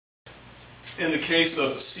In the case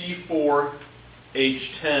of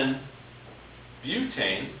C4H10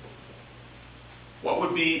 butane, what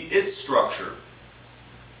would be its structure?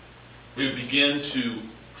 We would begin to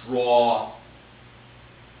draw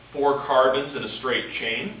 4 carbons in a straight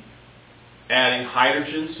chain, adding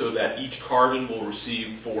hydrogen so that each carbon will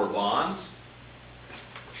receive 4 bonds,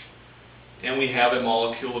 and we have a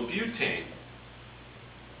molecule of butane.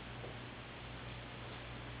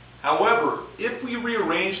 However, if we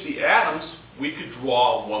rearrange the atoms, we could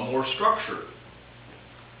draw one more structure.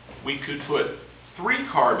 We could put 3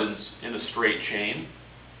 carbons in a straight chain,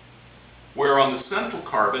 where on the central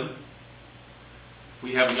carbon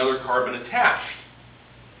we have another carbon attached.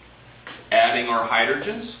 Adding our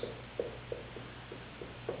hydrogens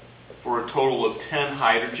for a total of 10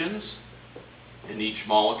 hydrogens in each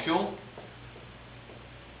molecule,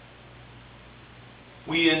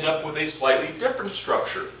 we end up with a slightly different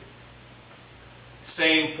structure.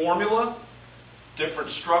 Same formula,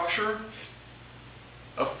 different structure,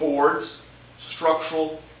 affords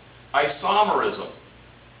structural isomerism.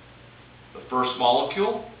 The first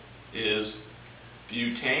molecule is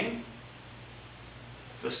butane.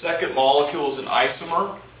 The second molecule is an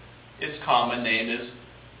isomer. Its common name is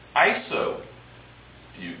isobutane.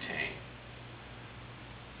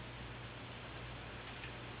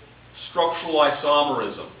 Structural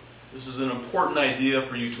isomerism. This is an important idea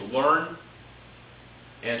for you to learn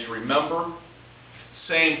and to remember.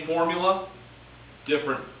 Same formula,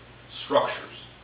 different structures.